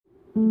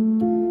Hello,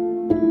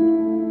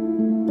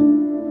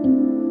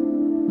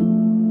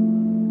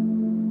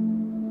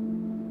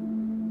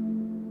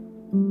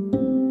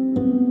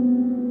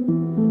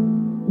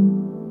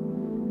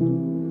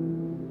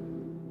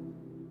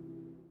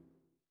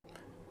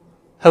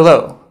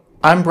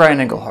 I'm Brian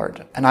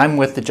Engelhardt, and I'm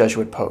with the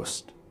Jesuit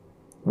Post.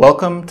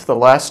 Welcome to the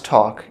last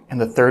talk in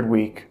the third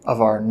week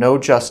of our No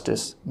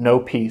Justice, No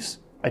Peace,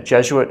 a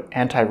Jesuit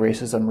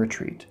Anti-Racism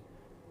Retreat.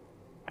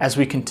 As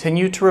we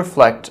continue to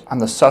reflect on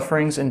the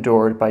sufferings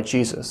endured by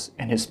Jesus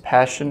in his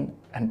passion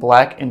and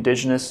Black,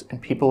 Indigenous, and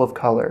people of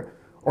color,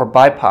 or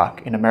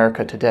BIPOC in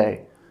America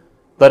today,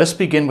 let us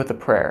begin with a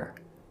prayer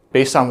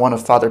based on one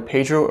of Father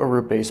Pedro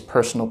Arrupe's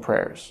personal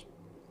prayers.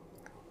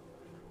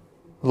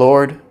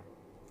 Lord,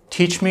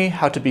 teach me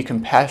how to be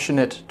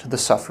compassionate to the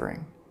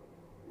suffering,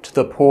 to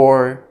the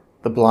poor,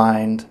 the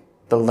blind,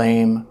 the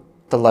lame,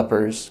 the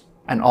lepers,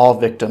 and all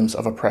victims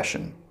of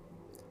oppression.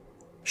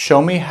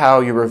 Show me how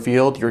you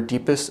revealed your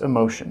deepest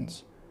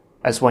emotions,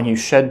 as when you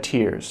shed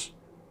tears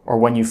or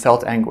when you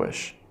felt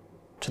anguish,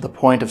 to the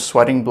point of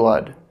sweating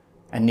blood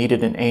and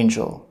needed an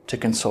angel to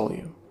console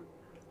you.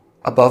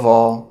 Above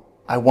all,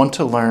 I want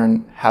to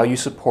learn how you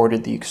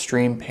supported the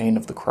extreme pain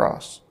of the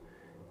cross,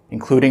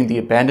 including the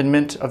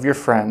abandonment of your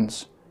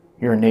friends,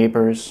 your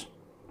neighbors,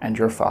 and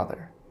your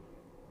Father.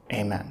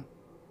 Amen.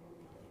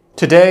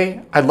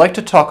 Today, I'd like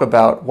to talk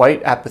about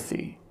white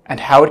apathy and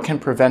how it can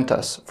prevent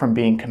us from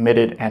being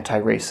committed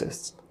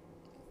anti-racists.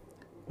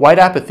 White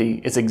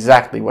apathy is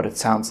exactly what it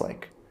sounds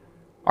like.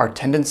 Our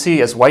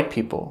tendency as white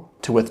people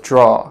to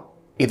withdraw,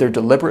 either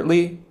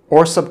deliberately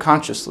or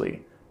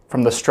subconsciously,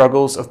 from the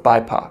struggles of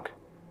BIPOC,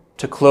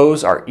 to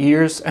close our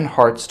ears and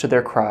hearts to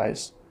their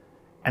cries,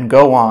 and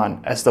go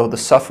on as though the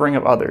suffering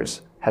of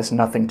others has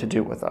nothing to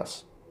do with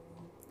us.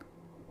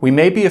 We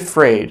may be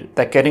afraid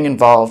that getting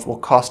involved will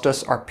cost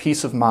us our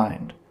peace of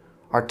mind,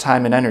 our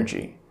time and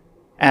energy,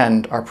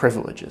 and our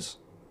privileges.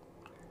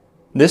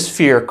 This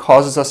fear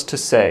causes us to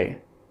say,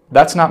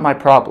 "That's not my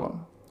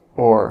problem,"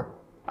 or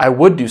 "I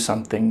would do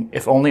something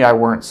if only I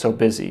weren't so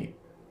busy,"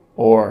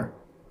 or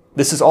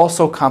 "This is all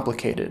so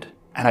complicated,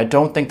 and I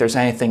don't think there's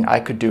anything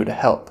I could do to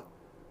help,"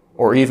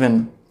 or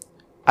even,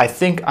 "I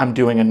think I'm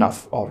doing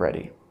enough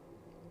already."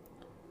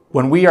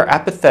 When we are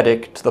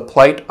apathetic to the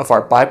plight of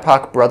our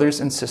BIPOC brothers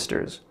and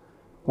sisters,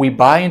 we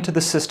buy into the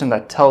system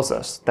that tells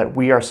us that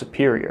we are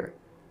superior,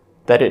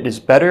 that it is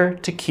better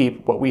to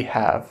keep what we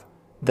have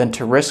than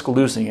to risk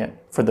losing it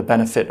for the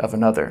benefit of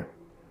another,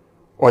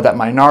 or that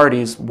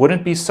minorities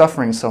wouldn't be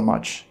suffering so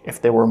much if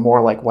they were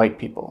more like white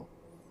people.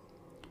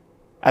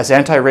 As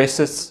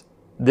anti-racists,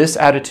 this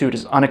attitude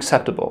is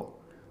unacceptable,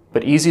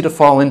 but easy to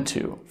fall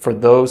into for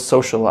those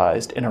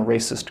socialized in a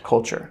racist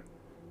culture,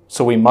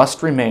 so we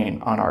must remain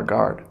on our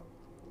guard.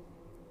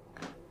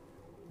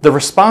 The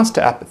response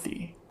to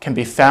apathy can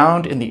be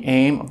found in the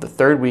aim of the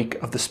third week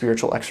of the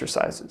spiritual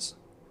exercises,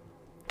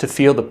 to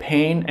feel the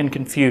pain and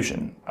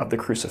confusion of the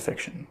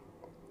crucifixion.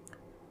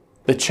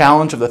 The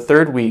challenge of the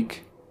third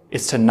week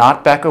is to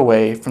not back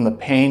away from the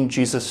pain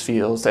Jesus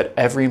feels at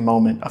every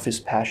moment of his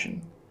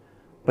passion,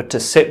 but to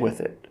sit with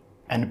it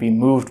and be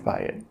moved by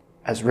it,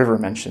 as River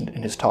mentioned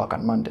in his talk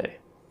on Monday.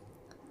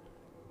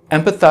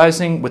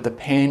 Empathizing with the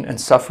pain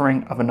and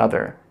suffering of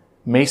another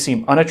may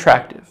seem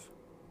unattractive,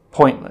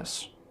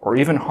 pointless, or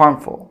even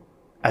harmful,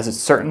 as it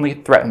certainly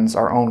threatens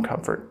our own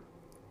comfort.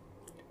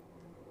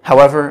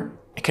 However,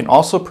 it can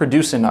also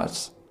produce in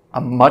us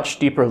a much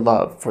deeper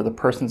love for the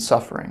person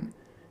suffering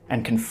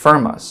and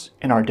confirm us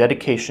in our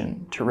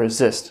dedication to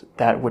resist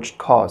that which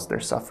caused their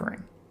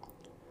suffering.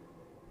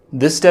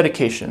 This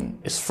dedication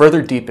is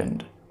further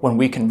deepened when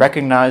we can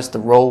recognize the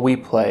role we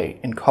play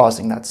in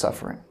causing that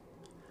suffering.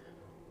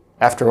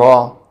 After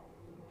all,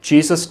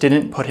 Jesus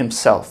didn't put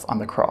himself on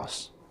the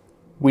cross.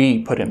 We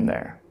put him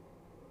there.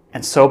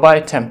 And so by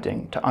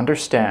attempting to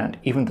understand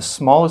even the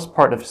smallest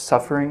part of his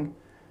suffering,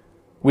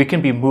 we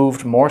can be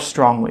moved more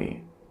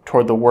strongly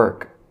toward the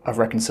work of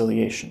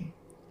reconciliation.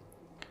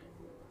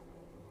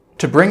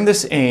 To bring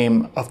this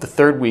aim of the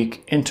third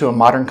week into a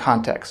modern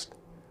context,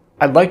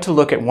 I'd like to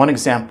look at one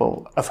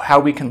example of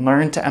how we can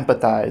learn to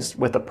empathize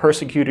with a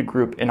persecuted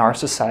group in our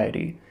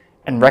society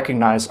and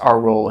recognize our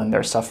role in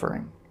their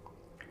suffering.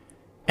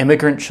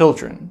 Immigrant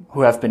children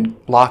who have been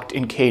locked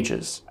in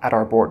cages at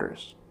our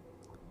borders.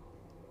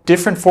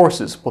 Different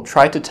forces will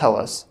try to tell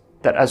us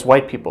that as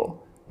white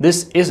people,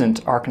 this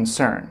isn't our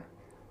concern,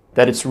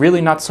 that it's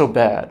really not so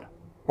bad,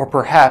 or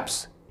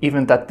perhaps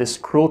even that this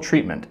cruel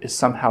treatment is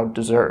somehow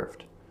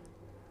deserved.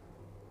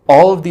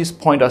 All of these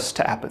point us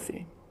to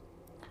apathy.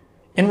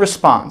 In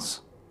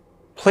response,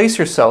 place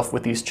yourself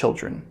with these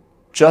children,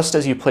 just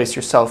as you place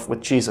yourself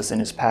with Jesus in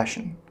his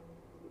passion.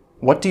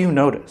 What do you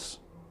notice?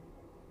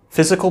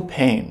 Physical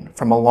pain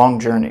from a long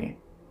journey,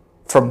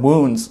 from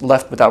wounds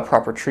left without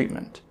proper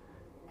treatment,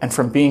 and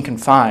from being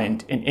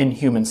confined in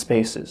inhuman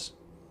spaces.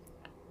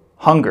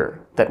 Hunger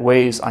that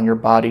weighs on your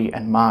body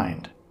and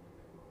mind,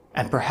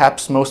 and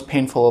perhaps most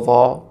painful of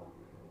all,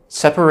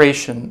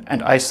 separation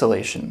and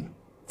isolation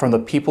from the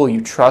people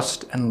you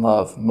trust and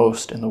love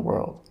most in the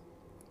world.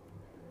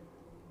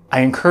 I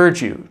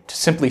encourage you to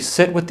simply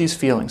sit with these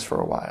feelings for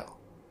a while,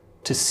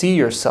 to see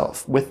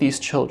yourself with these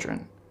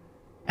children,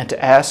 and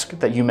to ask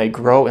that you may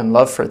grow in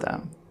love for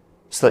them,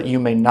 so that you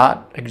may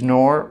not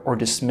ignore or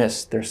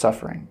dismiss their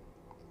suffering.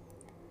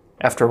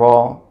 After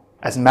all,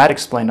 as Matt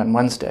explained on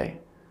Wednesday,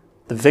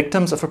 the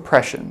victims of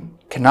oppression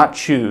cannot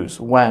choose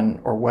when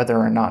or whether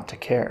or not to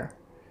care.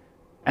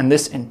 And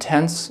this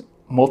intense,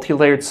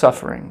 multi-layered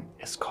suffering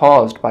is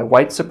caused by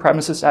white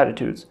supremacist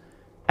attitudes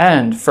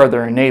and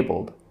further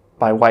enabled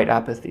by white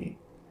apathy.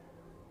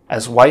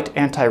 As white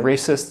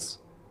anti-racists,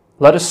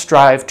 let us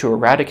strive to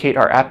eradicate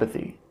our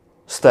apathy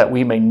so that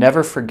we may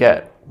never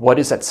forget what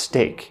is at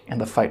stake in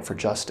the fight for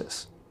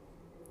justice.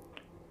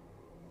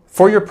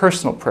 For your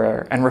personal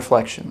prayer and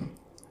reflection,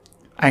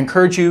 I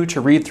encourage you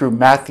to read through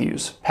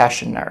Matthew's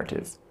Passion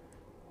narrative,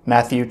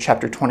 Matthew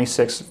chapter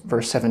 26,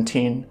 verse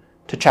 17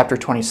 to chapter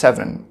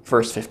 27,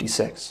 verse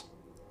 56.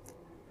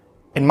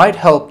 It might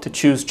help to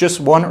choose just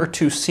one or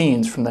two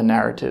scenes from the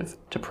narrative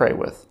to pray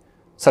with,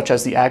 such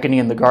as the agony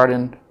in the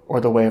garden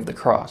or the way of the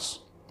cross.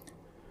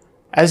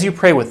 As you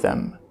pray with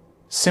them,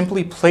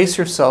 simply place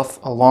yourself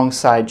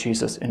alongside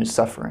Jesus in his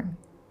suffering.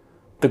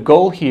 The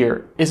goal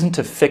here isn't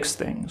to fix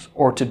things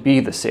or to be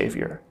the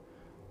Savior,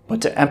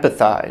 but to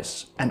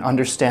empathize and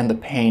understand the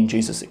pain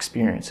Jesus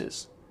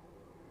experiences.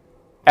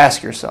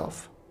 Ask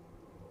yourself,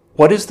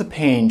 what is the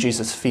pain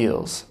Jesus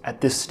feels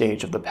at this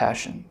stage of the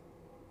Passion?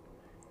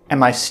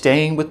 Am I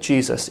staying with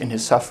Jesus in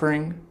his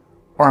suffering,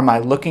 or am I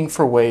looking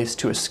for ways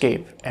to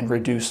escape and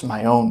reduce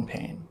my own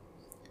pain?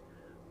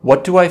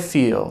 What do I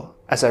feel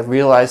as I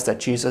realize that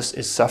Jesus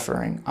is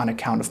suffering on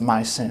account of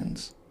my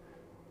sins?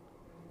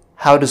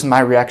 How does my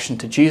reaction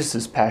to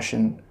Jesus'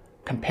 Passion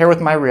compare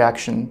with my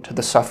reaction to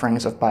the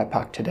sufferings of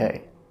BIPOC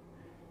today?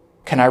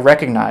 Can I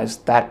recognize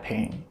that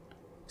pain,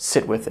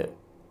 sit with it,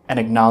 and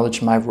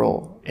acknowledge my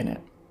role in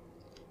it?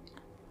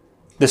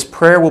 This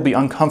prayer will be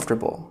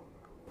uncomfortable,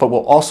 but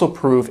will also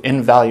prove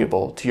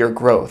invaluable to your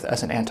growth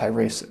as an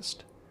anti-racist.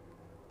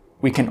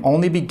 We can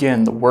only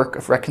begin the work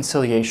of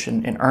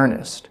reconciliation in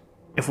earnest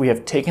if we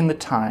have taken the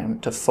time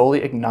to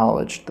fully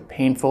acknowledge the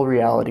painful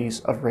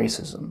realities of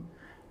racism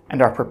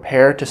and are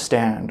prepared to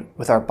stand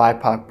with our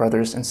BIPOC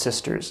brothers and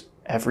sisters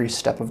every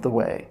step of the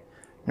way,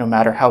 no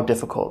matter how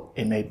difficult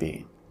it may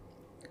be.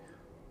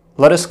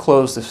 Let us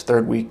close this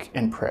third week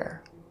in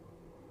prayer.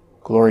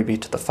 Glory be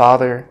to the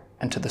Father,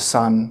 and to the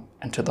Son,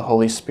 and to the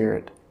Holy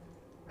Spirit,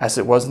 as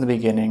it was in the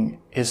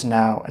beginning, is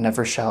now, and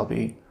ever shall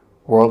be,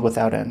 world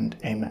without end.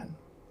 Amen.